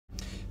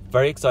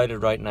Very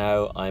excited right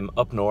now. I'm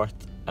up north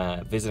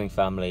visiting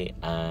family,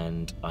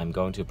 and I'm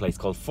going to a place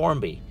called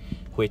Formby,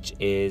 which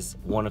is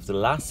one of the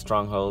last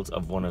strongholds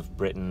of one of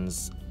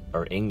Britain's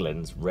or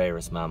England's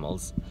rarest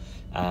mammals.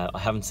 I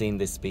haven't seen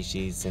this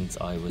species since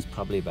I was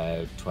probably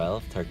about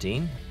 12,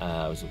 13.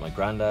 I was with my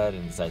granddad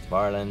in the south of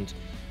Ireland,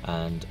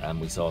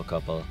 and we saw a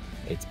couple.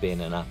 It's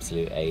been an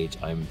absolute age.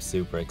 I'm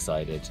super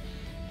excited.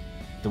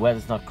 The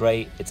weather's not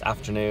great, it's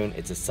afternoon,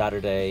 it's a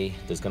Saturday,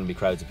 there's going to be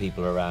crowds of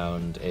people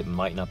around. It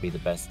might not be the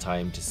best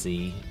time to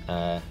see,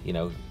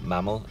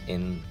 mammal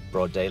in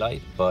broad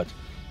daylight, but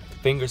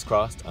fingers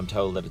crossed. I'm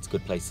told that it's a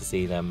good place to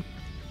see them.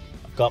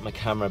 I've got my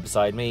camera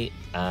beside me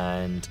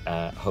and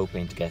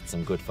hoping to get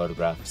some good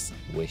photographs.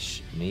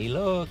 Wish me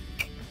luck.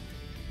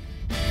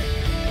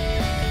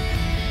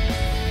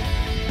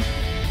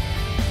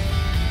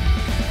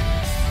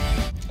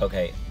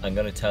 Okay, I'm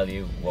going to tell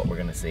you what we're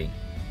going to see,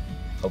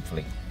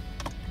 hopefully.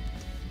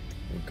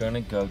 We're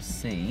gonna go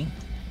see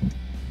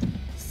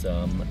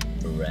some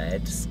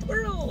red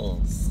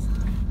squirrels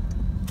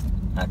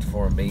at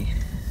Formby.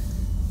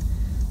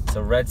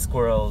 So red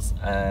squirrels,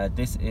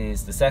 this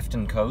is the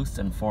Sefton Coast,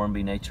 and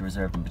Formby Nature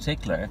Reserve in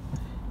particular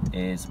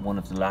is one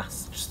of the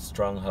last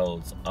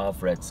strongholds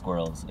of red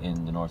squirrels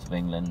in the north of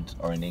England,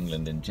 or in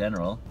England in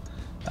general.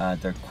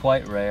 They're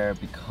quite rare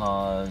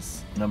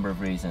because a number of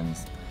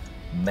reasons,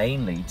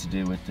 mainly to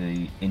do with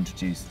the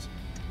introduced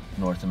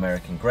North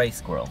American grey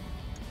squirrel.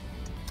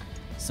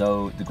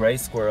 So the grey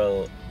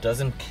squirrel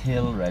doesn't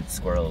kill red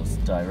squirrels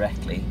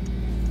directly,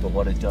 but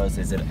what it does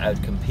is it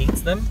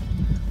outcompetes them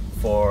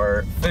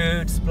for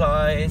food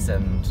supplies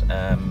and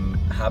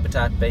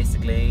habitat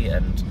basically,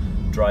 and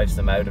drives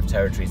them out of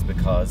territories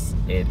because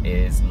it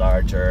is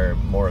larger,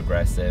 more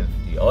aggressive.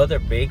 The other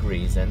big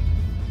reason,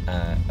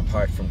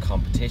 apart from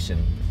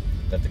competition,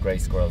 that the grey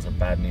squirrels are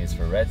bad news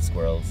for red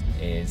squirrels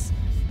is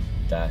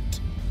that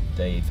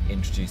they've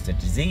introduced a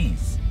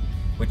disease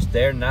which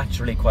they're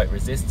naturally quite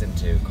resistant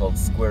to, called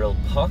squirrel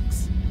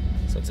pox.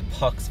 So it's a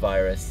pox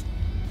virus,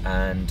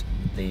 and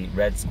the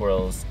red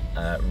squirrels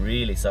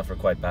really suffer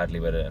quite badly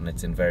with it, and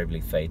it's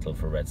invariably fatal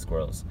for red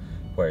squirrels,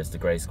 whereas the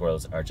grey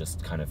squirrels are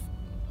just kind of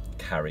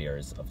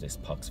carriers of this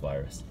pox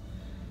virus.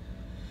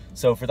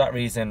 So for that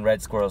reason,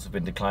 red squirrels have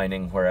been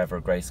declining wherever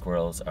grey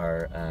squirrels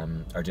are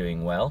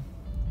doing well.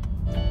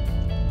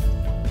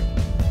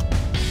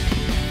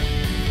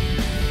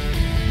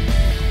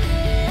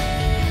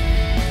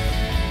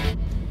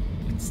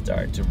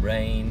 Start to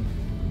rain,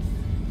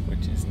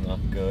 which is not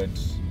good.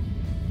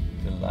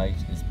 The light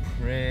is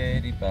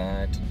pretty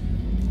bad,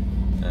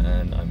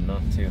 and I'm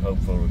not too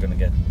hopeful we're going to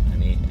get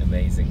any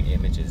amazing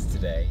images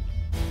today.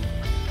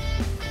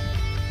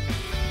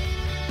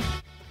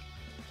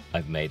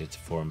 I've made it to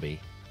Formby.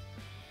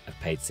 I've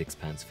paid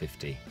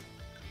 £6.50.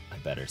 I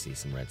better see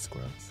some red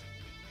squirrels.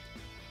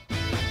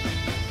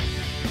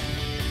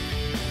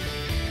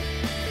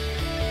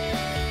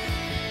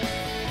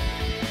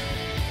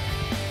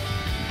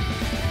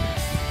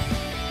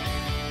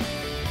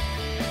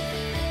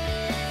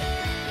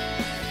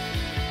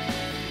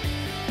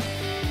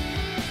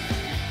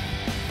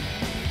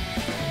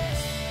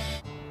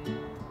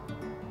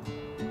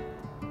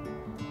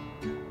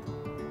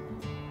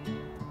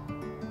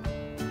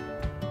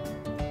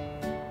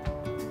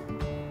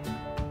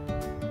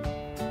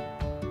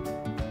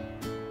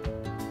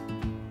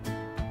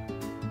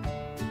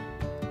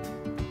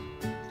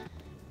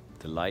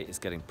 The light is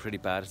getting pretty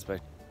bad. It's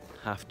about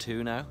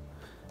 2:30 now,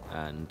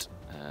 and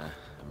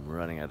I'm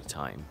running out of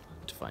time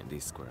to find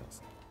these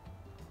squirrels.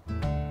 I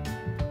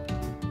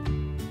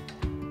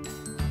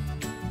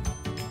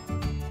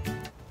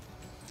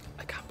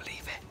can't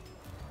believe it.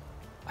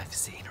 I've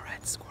seen a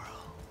red squirrel.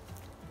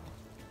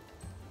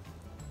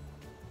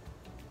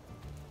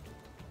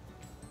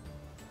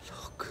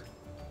 Look,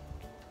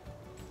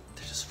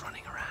 they're just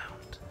running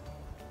around.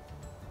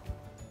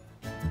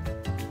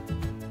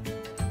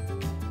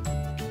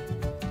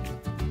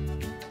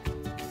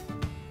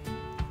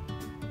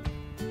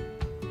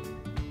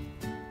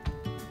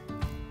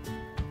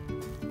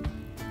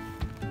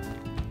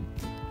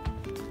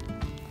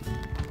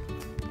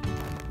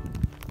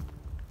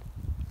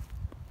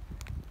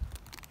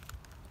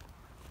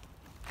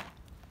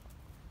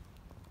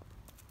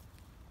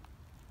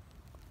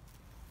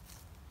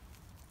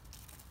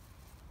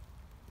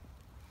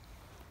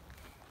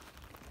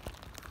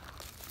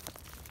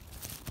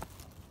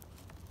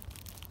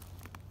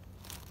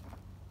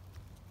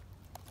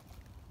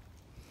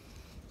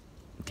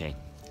 Okay,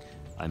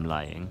 I'm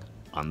lying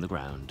on the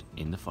ground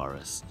in the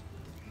forest,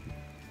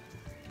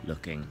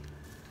 looking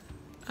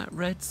at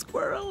red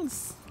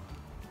squirrels.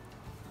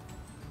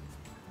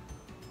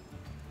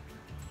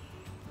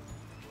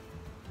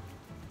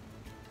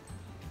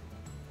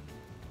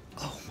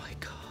 Oh my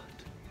God.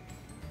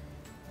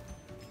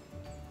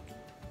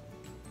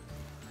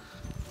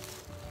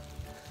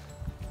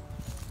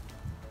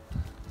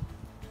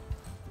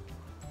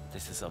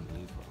 This is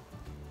unbelievable.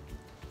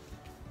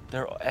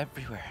 They're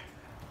everywhere.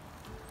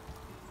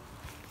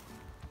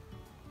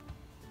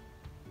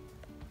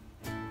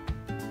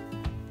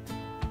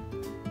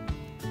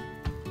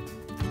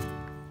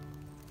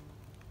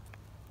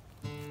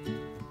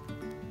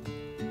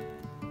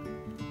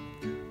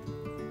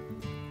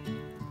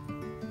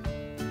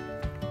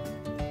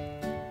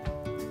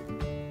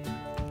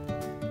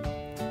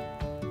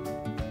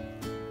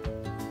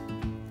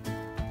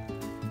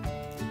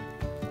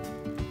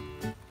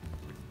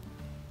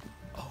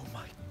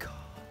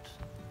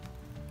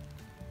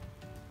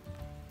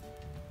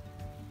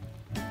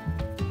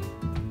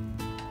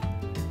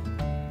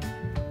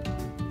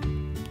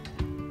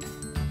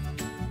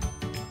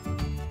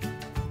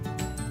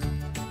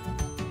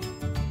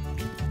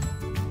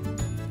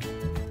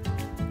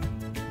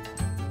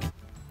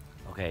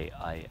 Okay,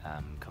 I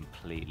am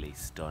completely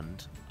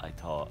stunned. I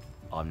thought,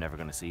 oh, I'm never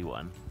going to see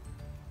one.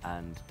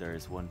 And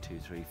there's 1, 2,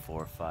 3,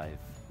 4, 5,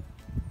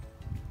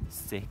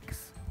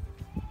 6.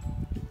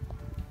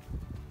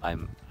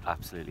 I'm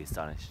absolutely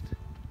astonished.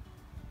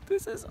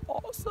 This is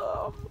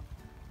awesome!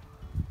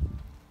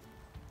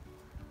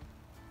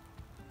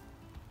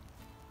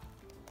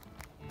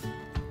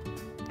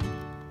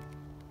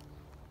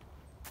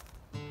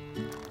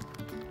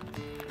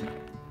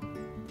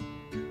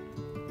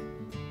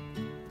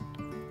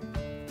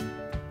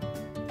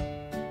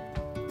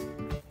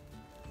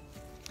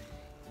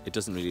 It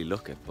doesn't really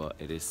look it, but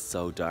it is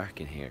so dark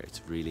in here, it's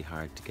really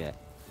hard to get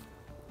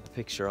a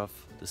picture of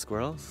the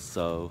squirrels.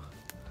 So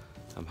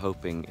I'm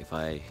hoping if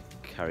I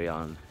carry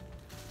on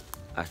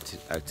out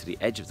to the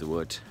edge of the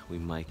wood, we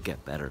might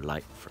get better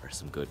light for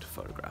some good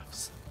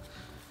photographs.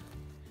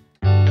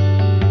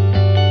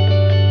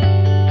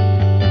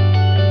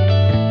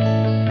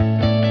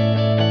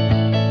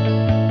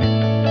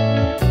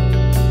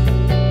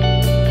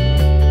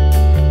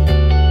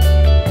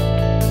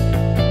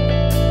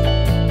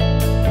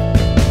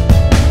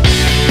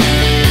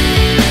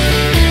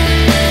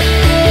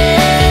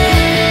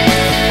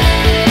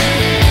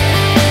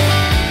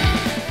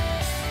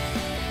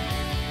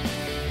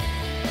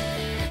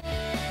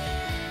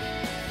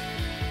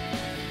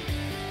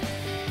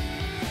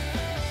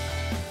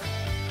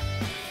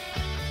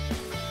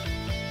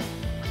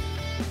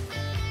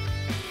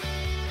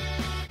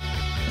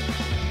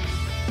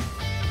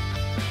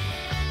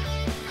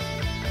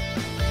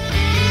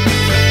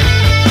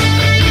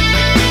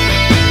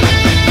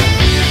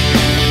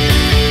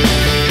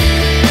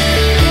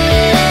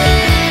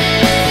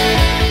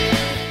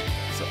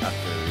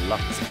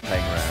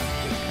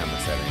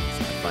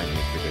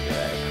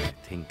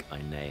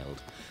 I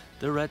nailed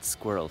the red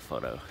squirrel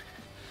photo.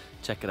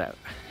 Check it out.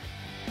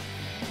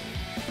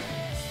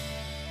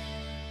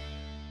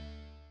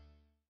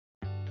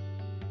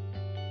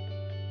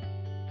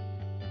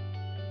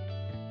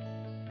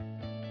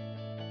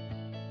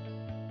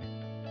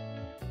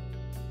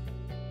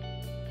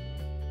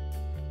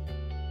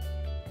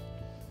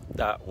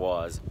 That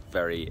was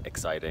very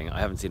exciting. I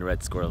haven't seen a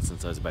red squirrel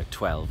since I was about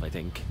 12, I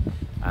think,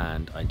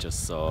 and I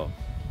just saw,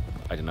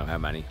 I don't know how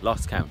many,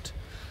 lost count.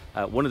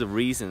 One of the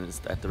reasons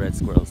that the red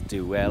squirrels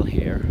do well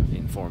here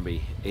in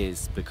Formby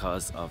is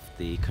because of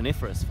the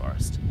coniferous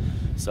forest.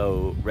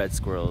 So red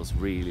squirrels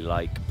really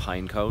like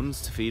pine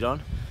cones to feed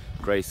on.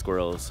 Grey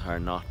squirrels are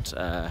not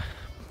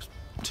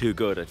too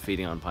good at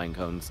feeding on pine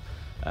cones.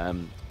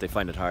 They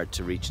find it hard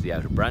to reach the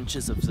outer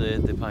branches of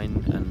the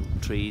pine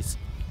and trees,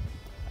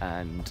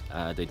 and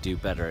they do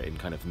better in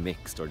kind of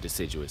mixed or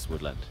deciduous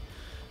woodland,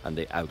 and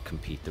they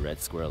outcompete the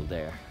red squirrel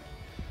there.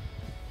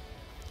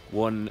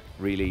 One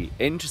really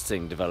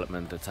interesting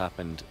development that's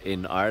happened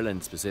in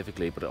Ireland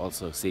specifically, but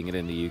also seeing it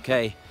in the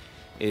UK,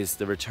 is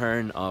the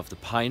return of the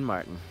pine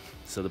marten.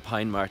 So the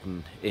pine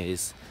marten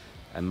is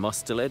a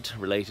mustelid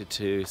related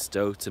to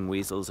stoats and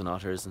weasels and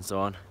otters and so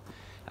on,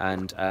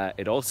 and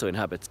it also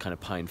inhabits kind of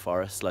pine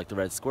forests like the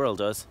red squirrel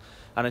does,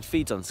 and it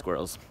feeds on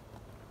squirrels.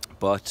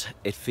 But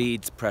it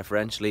feeds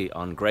preferentially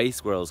on grey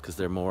squirrels because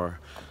they're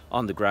more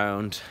on the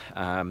ground.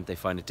 They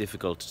find it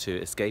difficult to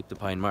escape the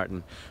pine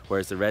marten,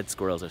 whereas the red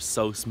squirrels are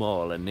so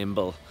small and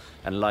nimble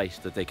and light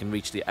that they can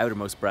reach the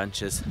outermost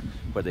branches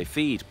where they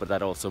feed, but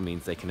that also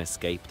means they can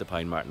escape the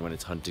pine marten when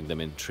it's hunting them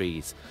in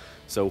trees.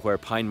 So where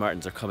pine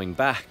martens are coming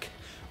back,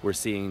 we're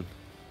seeing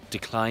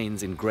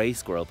declines in grey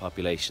squirrel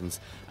populations,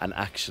 and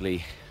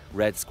actually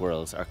red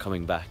squirrels are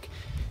coming back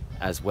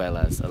as well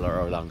as or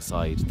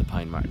alongside the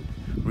pine marten.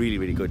 Really,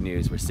 really good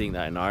news. We're seeing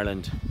that in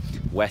Ireland,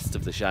 west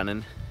of the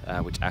Shannon,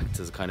 which acts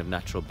as a kind of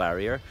natural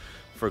barrier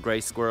for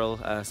grey squirrel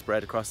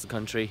spread across the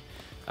country.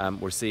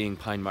 We're seeing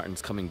pine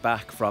martens coming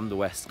back from the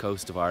west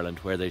coast of Ireland,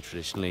 where they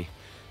traditionally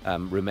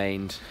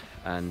remained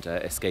and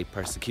escaped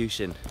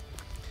persecution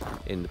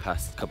in the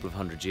past couple of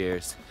hundred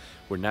years.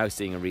 We're now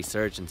seeing a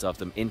resurgence of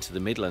them into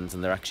the Midlands,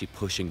 and they're actually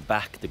pushing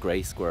back the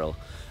grey squirrel,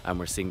 and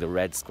we're seeing the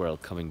red squirrel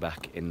coming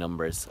back in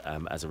numbers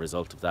as a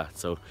result of that.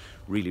 So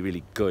really,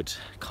 really good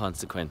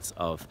consequence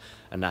of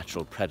a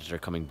natural predator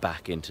coming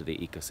back into the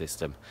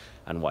ecosystem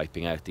and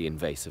wiping out the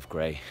invasive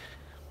grey.